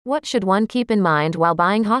What should one keep in mind while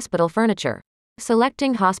buying hospital furniture?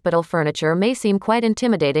 Selecting hospital furniture may seem quite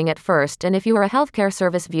intimidating at first, and if you are a healthcare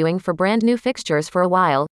service viewing for brand new fixtures for a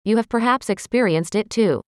while, you have perhaps experienced it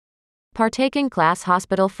too. Partaking class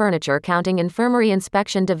hospital furniture counting infirmary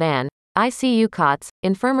inspection divan, ICU cots,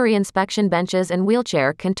 infirmary inspection benches and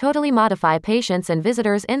wheelchair can totally modify patients' and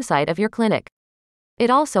visitors' insight of your clinic. It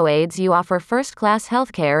also aids you offer first-class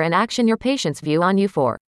healthcare and action your patients view on you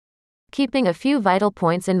for. Keeping a few vital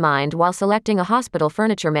points in mind while selecting a hospital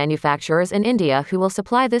furniture manufacturers in India who will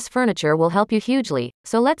supply this furniture will help you hugely,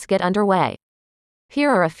 so let's get underway. Here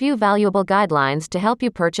are a few valuable guidelines to help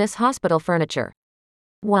you purchase hospital furniture.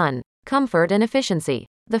 1. Comfort and efficiency.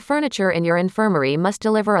 The furniture in your infirmary must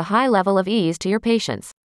deliver a high level of ease to your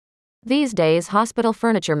patients. These days, hospital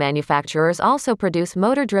furniture manufacturers also produce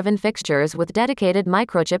motor-driven fixtures with dedicated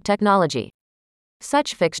microchip technology.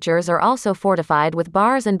 Such fixtures are also fortified with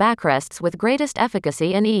bars and backrests with greatest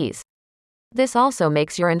efficacy and ease. This also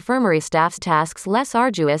makes your infirmary staff's tasks less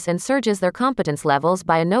arduous and surges their competence levels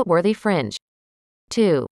by a noteworthy fringe.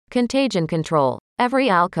 2. Contagion control. Every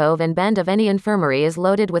alcove and bend of any infirmary is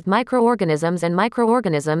loaded with microorganisms,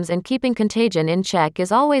 and keeping contagion in check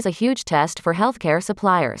is always a huge test for healthcare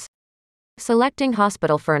suppliers. Selecting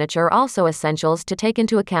hospital furniture also essentials to take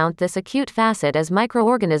into account this acute facet, as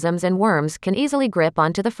microorganisms and worms can easily grip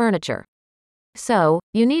onto the furniture. So,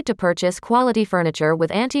 you need to purchase quality furniture with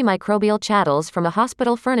antimicrobial chattels from a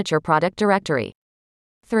hospital furniture product directory.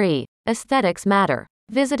 3. Aesthetics matter.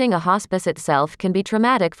 Visiting a hospice itself can be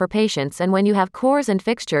traumatic for patients, and when you have cores and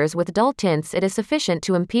fixtures with dull tints, it is sufficient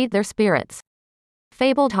to impede their spirits.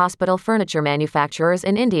 Fabled hospital furniture manufacturers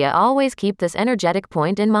in India always keep this energetic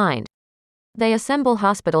point in mind. They assemble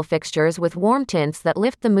hospital fixtures with warm tints that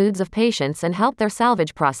lift the moods of patients and help their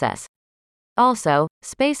salvage process. Also,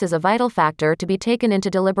 space is a vital factor to be taken into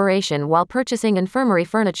deliberation while purchasing infirmary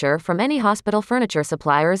furniture from any hospital furniture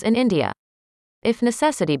suppliers in India. If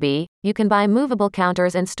necessity be, you can buy movable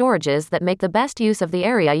counters and storages that make the best use of the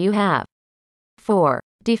area you have. 4.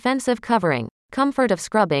 Defensive covering. Comfort of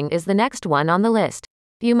scrubbing is the next one on the list.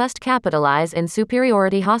 You must capitalize in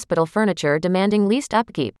superiority hospital furniture demanding least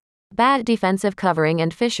upkeep. Bad defensive covering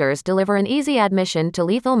and fissures deliver an easy admission to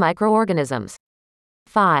lethal microorganisms.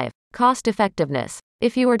 5. Cost effectiveness.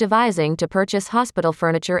 If you are devising to purchase hospital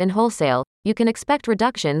furniture in wholesale, you can expect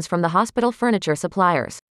reductions from the hospital furniture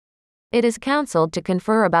suppliers. It is counseled to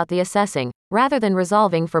confer about the assessing, rather than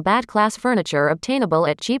resolving for bad class furniture obtainable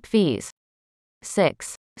at cheap fees.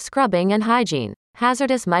 6. Scrubbing and hygiene.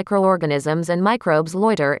 Hazardous microorganisms and microbes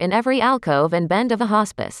loiter in every alcove and bend of a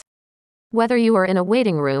hospice. Whether you are in a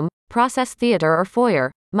waiting room, process theater or foyer,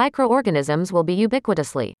 microorganisms will be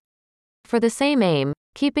ubiquitously. For the same aim,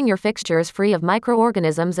 keeping your fixtures free of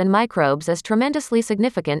microorganisms and microbes is tremendously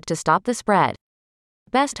significant to stop the spread.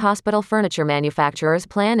 Best hospital furniture manufacturers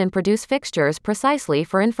plan and produce fixtures precisely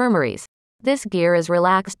for infirmaries. This gear is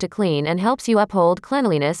relaxed to clean and helps you uphold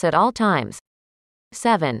cleanliness at all times.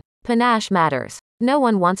 7. Panache matters. No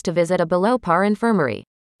one wants to visit a below-par infirmary.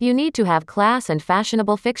 You need to have class and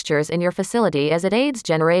fashionable fixtures in your facility, as it aids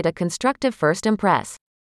generate a constructive first impress.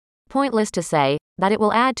 Pointless to say that it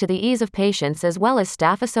will add to the ease of patients as well as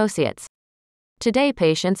staff associates. Today,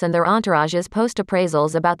 patients and their entourages post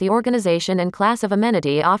appraisals about the organization and class of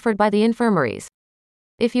amenity offered by the infirmaries.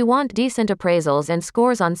 If you want decent appraisals and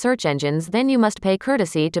scores on search engines, then you must pay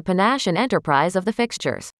courtesy to panache and enterprise of the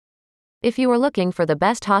fixtures. If you are looking for the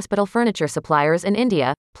best hospital furniture suppliers in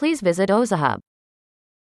India, please visit OzaHub.